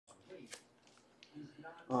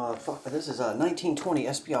Fuck, this is a 1920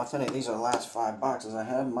 SP Authentic. These are the last 5 boxes I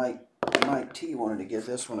have. Mike T wanted to give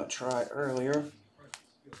this one a try earlier.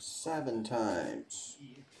 7 times.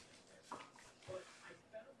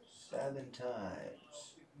 7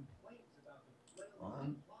 times.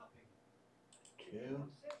 1, 2,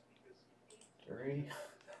 3.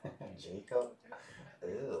 Jacob.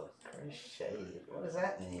 Ew, Chris Shade. What does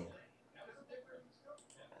that mean?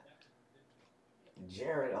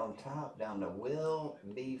 Jared on top, down to Will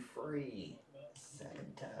Be Free. 7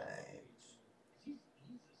 times.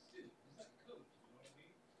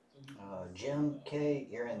 Jim K,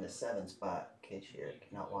 you're in the 7 spot, in case you're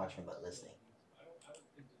not watching but listening.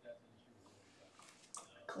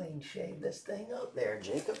 Clean shave this thing up there,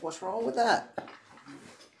 Jacob. What's wrong with that?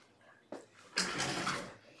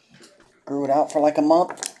 Grew it out for like a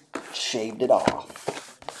month, shaved it off.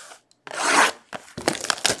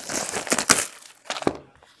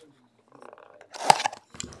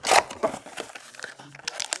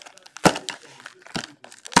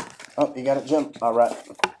 Oh, you got it, Jim? All right.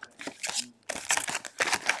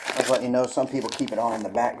 I was letting you know some people keep it on in the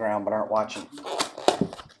background but aren't watching.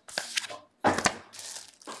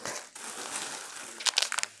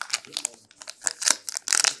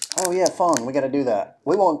 Oh yeah, Fung, we got to do that.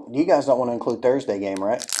 We won't. You guys don't want to include Thursday game,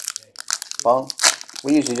 right? Fung,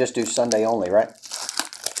 we usually just do Sunday only, right?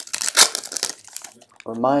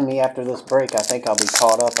 Remind me after this break. I think I'll be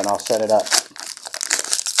caught up and I'll set it up.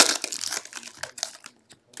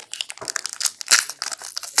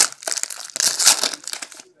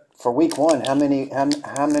 For week 1, how many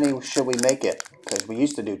should we make it? Because we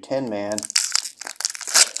used to do 10 man.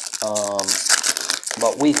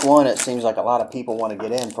 But week 1, it seems like a lot of people want to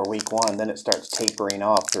get in for week 1. Then it starts tapering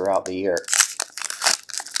off throughout the year.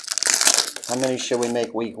 How many should we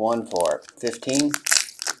make week 1 for? 15?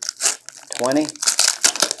 20?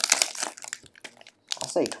 I'll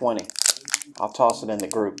say 20. I'll toss it in the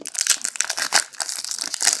group.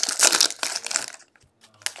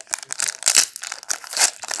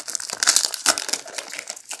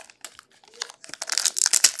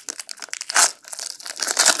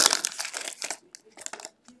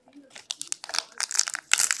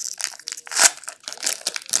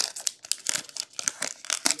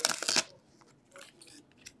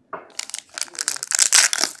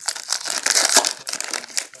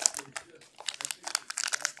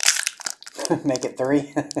 Make it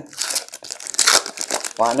 3.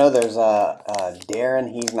 Well, I know there's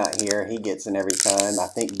Darren. He's not here. He gets in every time. I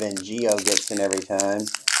think Ben Gio gets in every time.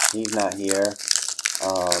 He's not here.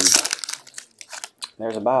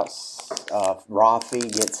 There's about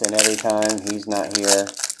Rafi gets in every time. He's not here.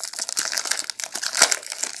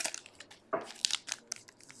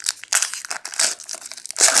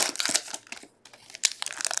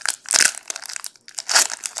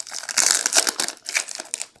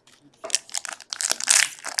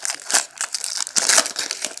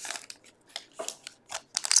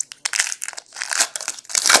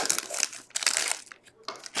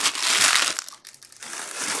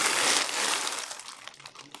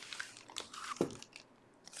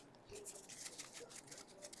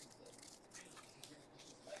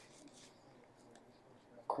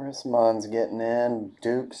 Chris Munn's getting in.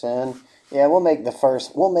 Duke's in. Yeah, we'll make the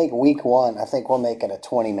first. We'll make week 1. I think we'll make it a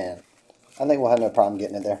 20-man. I think we'll have no problem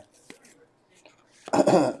getting it there.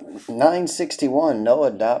 961, Noah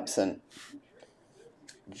Dobson.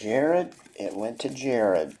 Jared, it went to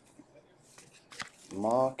Jared.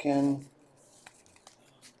 Malkin.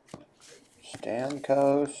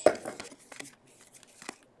 Stamkos.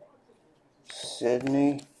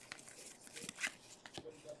 Sydney.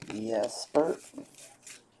 Jesper.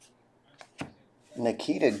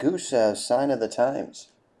 Nikita Gusev, sign of the times.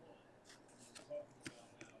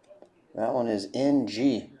 That one is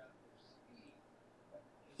NG.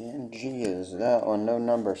 NG is that one, no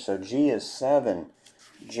number. So G is 7.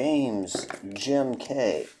 James Jim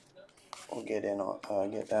K. We'll get in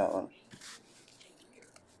on get that one.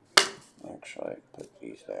 Actually, put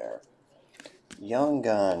these there. Young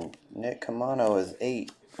Gun. Nick Camano is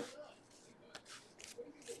 8.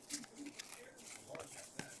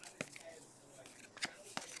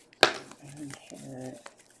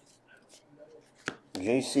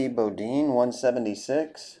 JC Bodine,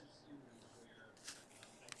 176.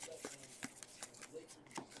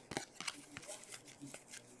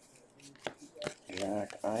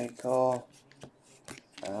 Jack Eichel.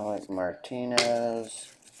 Alec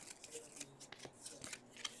Martinez.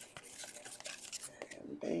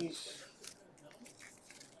 And base.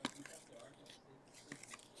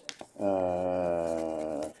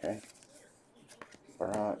 Okay.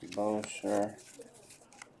 Brock Boser.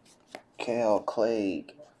 Kale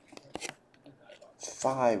Clegg.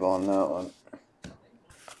 5 on that one.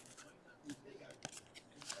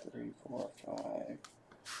 3, 4, 5.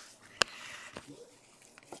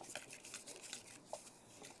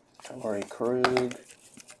 Torrey Krug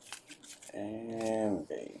and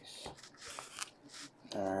base.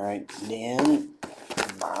 Alright, then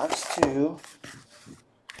box 2.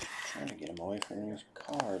 Trying to get them away from these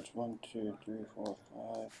cards. 1, 2, 3, 4,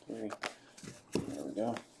 5, 3. There we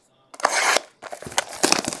go.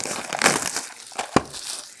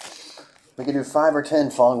 We can do 5 or 10,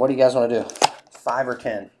 Fong. What do you guys want to do? 5 or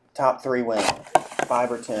 10. Top 3 win.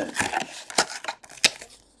 5 or 10.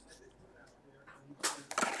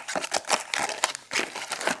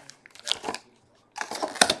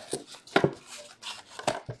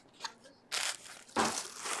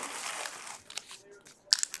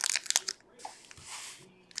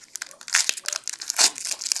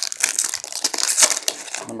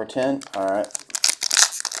 Number 10. All right.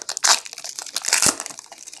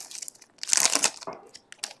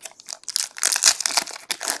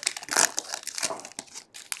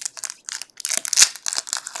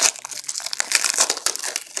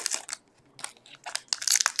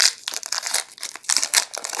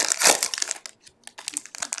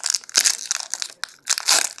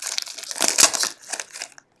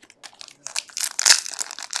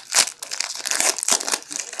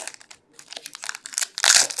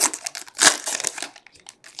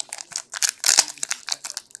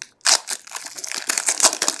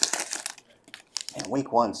 Week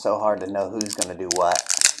 1's so hard to know who's going to do what.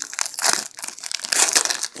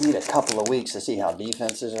 You need a couple of weeks to see how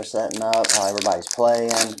defenses are setting up, how everybody's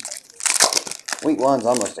playing. Week 1's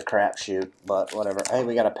almost a crapshoot, but whatever. Hey,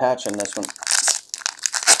 we got a patch in this one.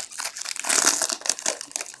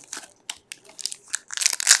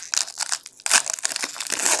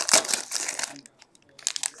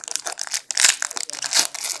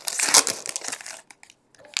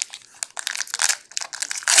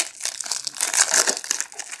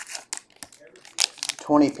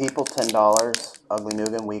 $20 people, $10. Ugly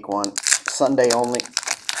Nugan, week 1. Sunday only.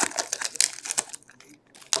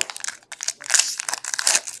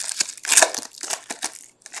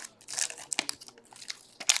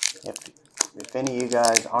 If any of you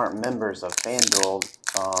guys aren't members of FanDuel,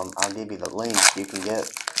 I'll give you the link. You can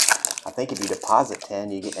get, I think if you deposit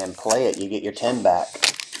 10 you get and play it, you get your 10 back.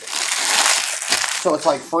 So it's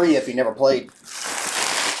like free if you never played.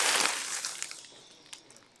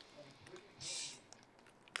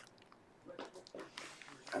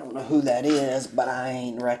 I don't know who that is, but I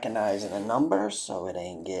ain't recognizing a number, so it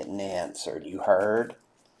ain't getting answered. You heard?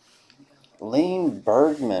 Lean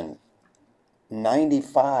Bergman,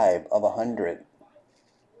 95 of 100.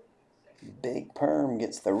 Big Perm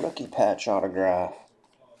gets the rookie patch autograph.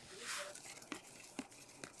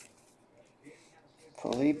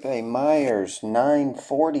 Felipe Myers,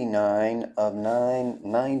 949 of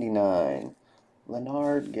 999.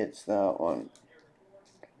 Leonard gets that one.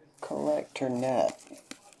 Collector Net.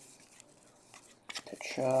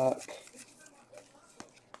 Kachuk.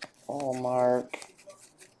 Allmark.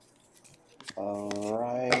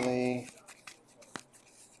 O'Reilly.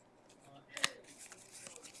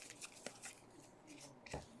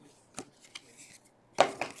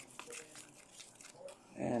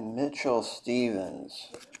 And Mitchell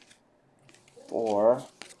Stevens. 4.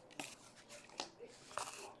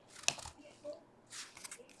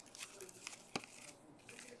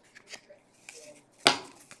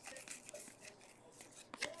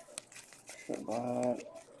 Shabbat.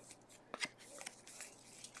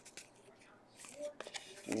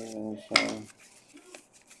 Stevenson.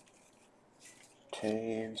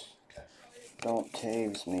 Taves. Don't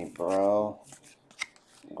Taves me, bro.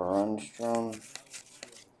 Grunstrom.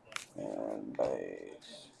 And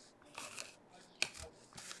base.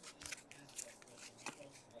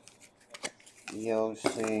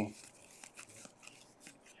 Yossi.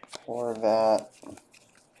 Horvat.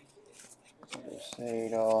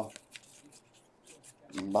 Sadel.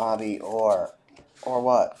 Bobby Orr. Or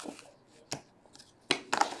what?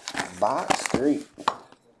 Box 3.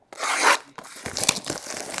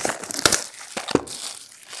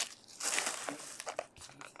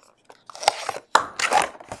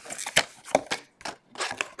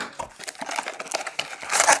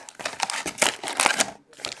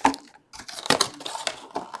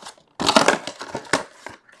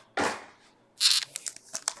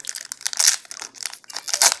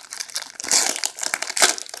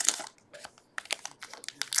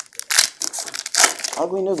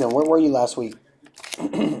 Ugly Nugan, where were you last week?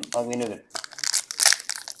 Ugly Nugan.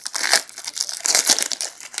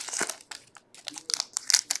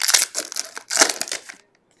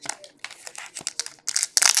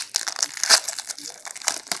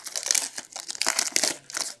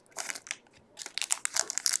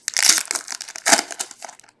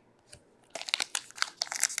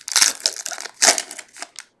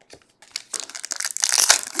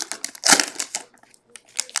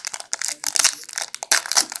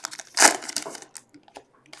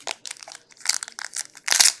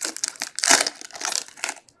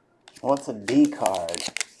 What's a D card?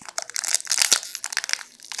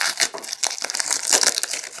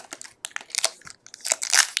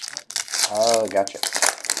 Oh, gotcha.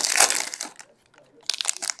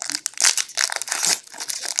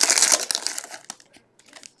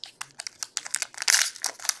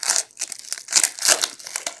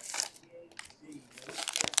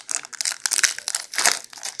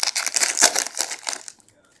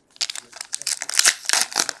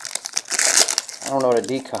 I don't know what a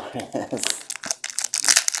D card is.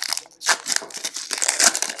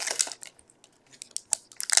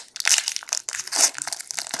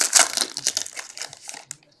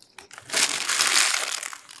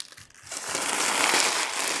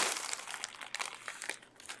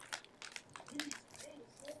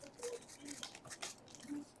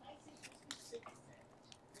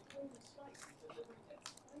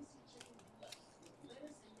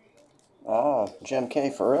 Ah, Gem K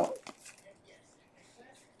for real.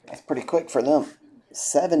 That's pretty quick for them.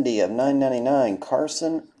 70 of 999.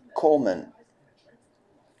 Carson Coleman.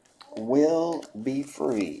 Will be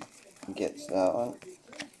free. Gets that one.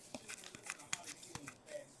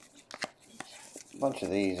 A bunch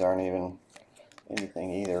of these aren't even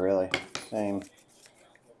anything either, really. Same.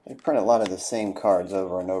 They print a lot of the same cards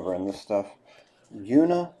over and over in this stuff.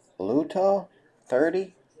 Una Luto.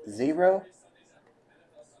 30. 0.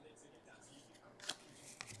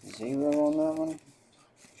 0 on that one.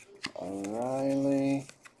 O'Reilly.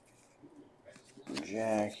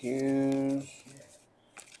 Jack Hughes.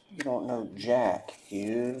 You don't know Jack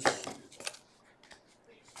Hughes.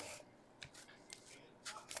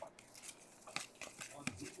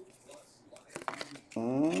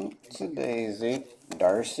 It's a daisy.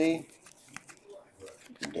 Darcy.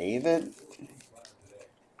 David.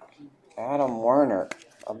 Adam Werner.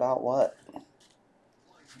 About what?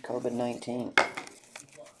 COVID-19.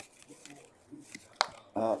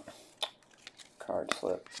 Card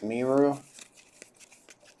slip. Miru.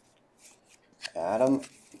 Adam.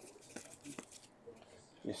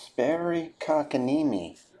 Jesperi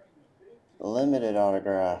Kotkaniemi. Limited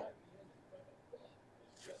autograph.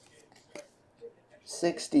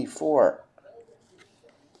 64.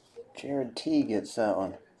 Jared T gets that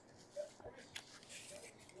one.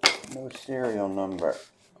 No serial number.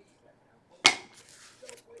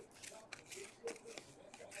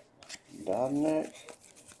 Dobnik.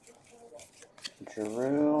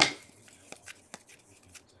 Giroux.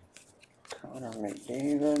 Connor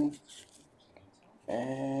McDavid.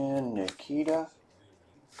 And Nikita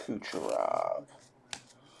Kucherov.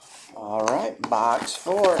 Alright, box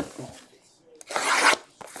 4.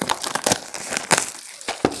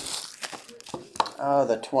 Oh,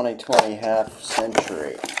 the 2020 half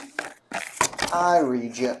century. I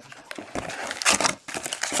read you.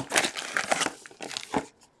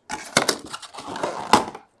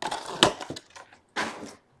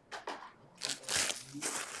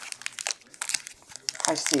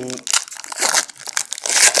 I see.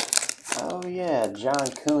 Oh yeah, John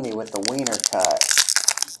Cooney with the wiener cut.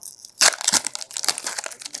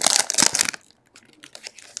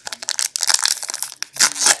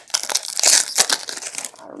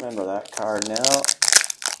 I remember that card now.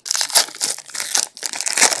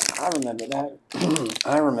 I remember that.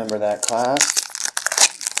 I remember that class.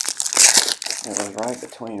 It was right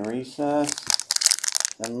between recess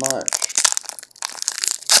and lunch.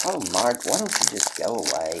 Oh, Mark, why don't you just go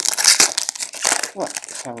away? What?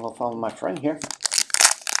 Just having a little fun with my friend here.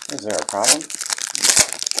 Is there a problem?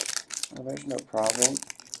 Oh, there's no problem.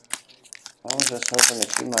 I was just hoping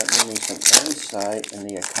that you might give me some insight in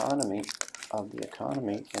the economy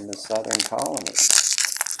in the southern colonies.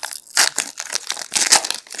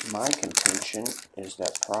 My contention is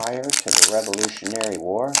that prior to the Revolutionary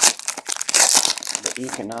War, the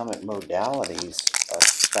economic modalities,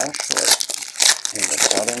 especially in the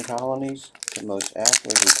southern colonies, could most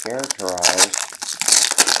aptly be characterized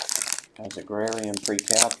as agrarian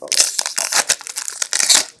pre-capitalist.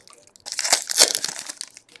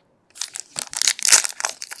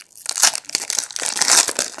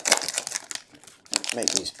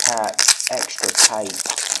 Make these packs extra tight.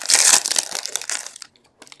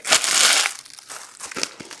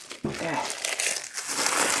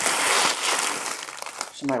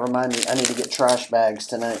 Somebody remind me, I need to get trash bags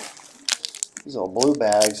tonight. These little blue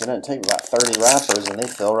bags, it doesn't take about 30 wrappers and they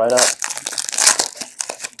fill right up.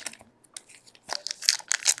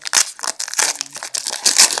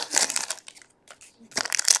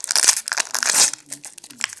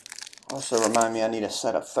 Also remind me I need a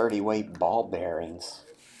set of 30-weight ball bearings.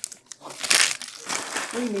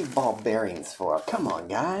 What do you need ball bearings for? Come on,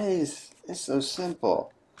 guys. It's so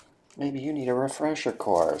simple. Maybe you need a refresher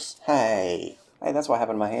course. Hey. Hey, that's what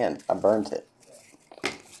happened to my hand. I burnt it.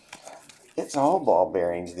 It's all ball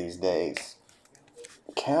bearings these days.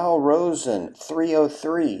 Cal Rosen,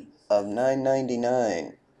 303 of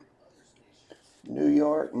 999. New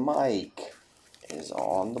York Mike is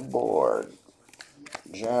on the board.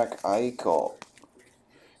 Jack Eichel.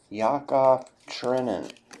 Yakov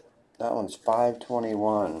Trenin. That one's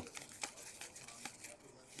 521.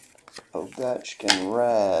 Ovechkin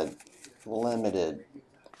Red. Limited.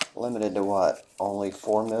 Limited to what? Only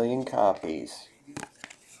 4 million copies.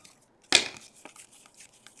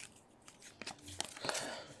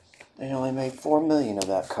 They only made 4 million of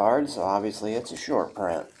that card, so obviously it's a short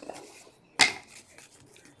print.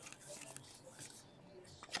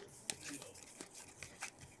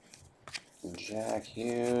 Jack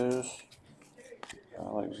Hughes.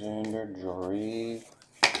 Alexander Joree.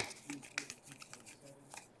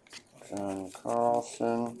 John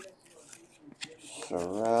Carlson.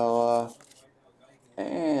 Sorella.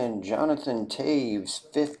 And Jonathan Taves,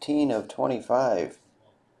 15 of 25.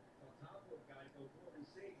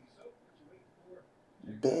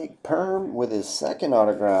 Big Perm with his second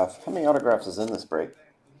autograph. How many autographs is in this break?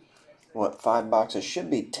 What, 5 boxes?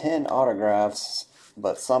 Should be 10 autographs,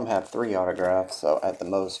 but some have 3 autographs, so at the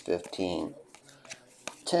most 15.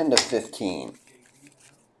 10 to 15.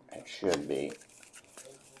 It should be.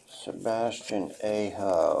 Sebastian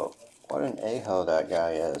Aho. What an Aho that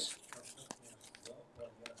guy is.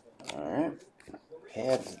 Alright.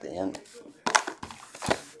 Heads then.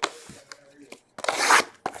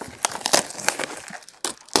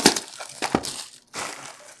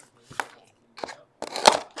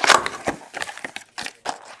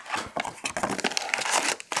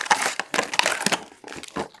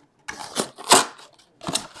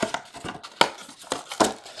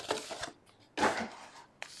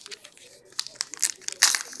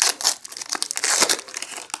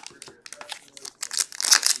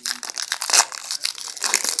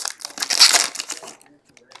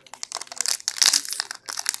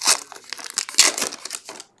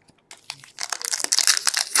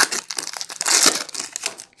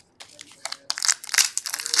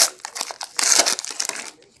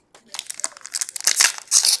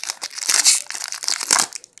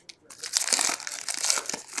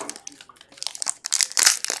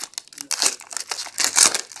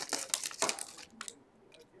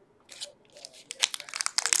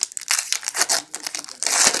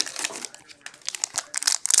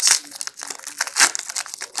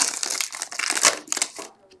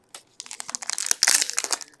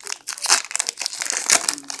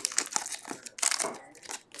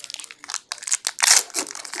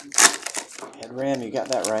 Head Ram, you got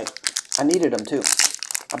that right. I needed them too.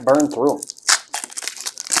 I burned through them.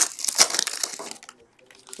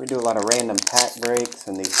 We do a lot of random pack breaks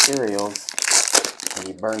and these cereals, and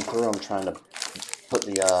you burn through them trying to put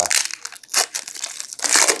the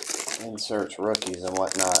inserts, rookies, and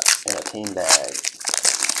whatnot in a team bag.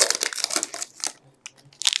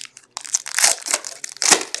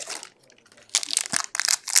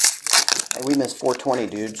 Hey, we missed 420,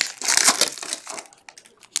 dudes.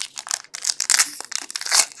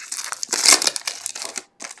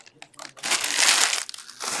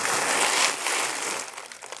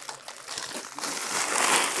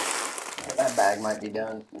 That bag might be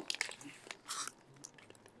done.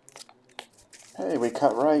 Hey, we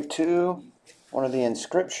cut right to one of the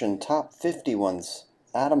inscription top 50 ones.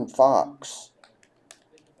 Adam Fox.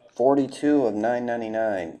 42 of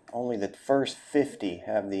 999. Only the first 50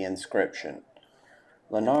 have the inscription.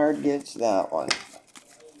 Leonard gets that one.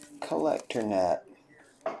 Collector Net.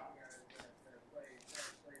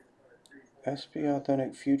 SP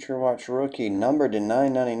Authentic Future Watch Rookie. Numbered to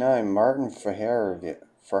 999. Martin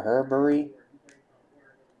Faherbury.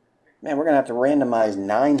 Man, we're going to have to randomize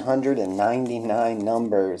 999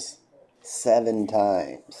 numbers 7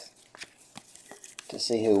 times to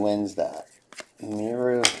see who wins that.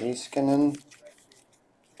 Miru Heiskanen.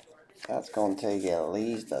 That's going to take at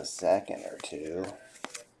least a second or two.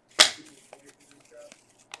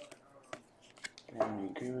 Johnny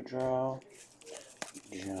Goudreau.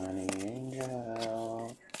 Johnny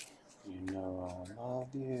Angel. You know I love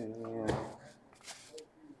you.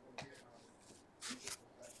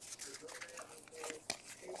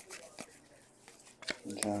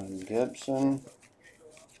 John Gibson.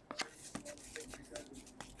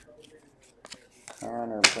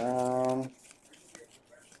 Connor Brown.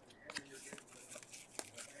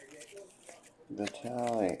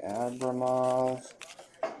 Vitaly Abramov.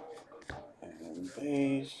 And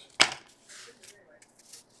base.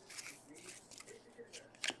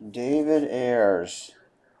 David Ayers.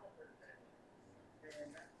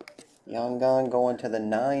 Young gun going to the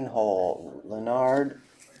 9 hole. Leonard,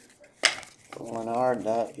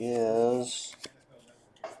 that is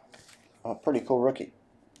a pretty cool rookie.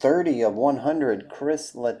 30 of 100,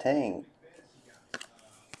 Chris Letang.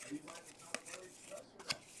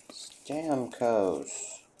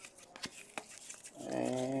 Stamkos.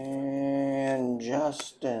 And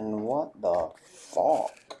Justin, what the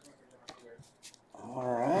fuck?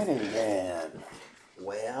 Alrighty then.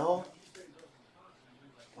 Well,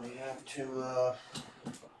 we have to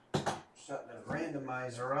set the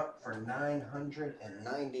randomizer up for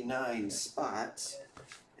 999 spots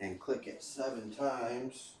and click it 7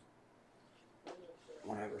 times.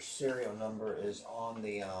 Whatever serial number is on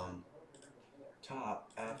the top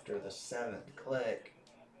after the 7th click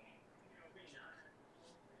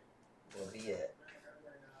will be it.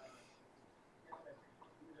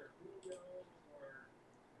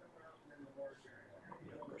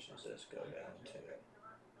 What numbers does this go down to?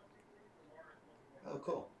 Oh,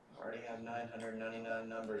 cool. I already have 999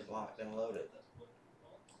 numbers locked and loaded.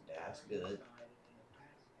 That's good.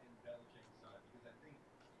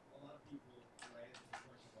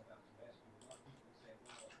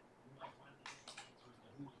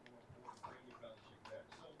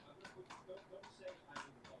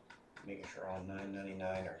 Making sure all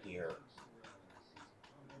 999 are here.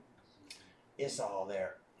 It's all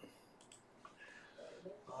there.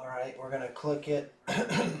 Alright, we're going to click it.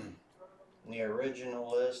 The original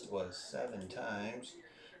list was 7 times.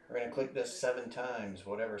 We're going to click this 7 times.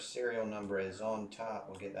 Whatever serial number is on top,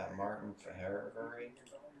 we'll get that Martin Ferrari.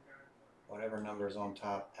 Whatever number is on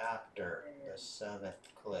top after the 7th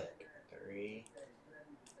click. 3,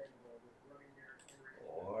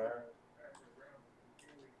 4,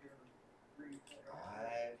 5,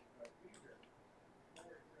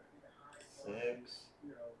 6,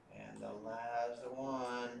 and the last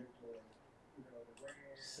one,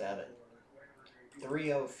 7.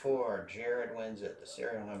 304, Jared wins it. The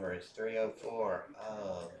serial number is 304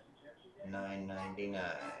 of 999.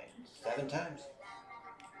 7 times.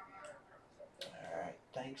 Alright,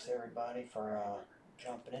 thanks everybody for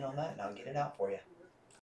jumping in on that, and I'll get it out for you.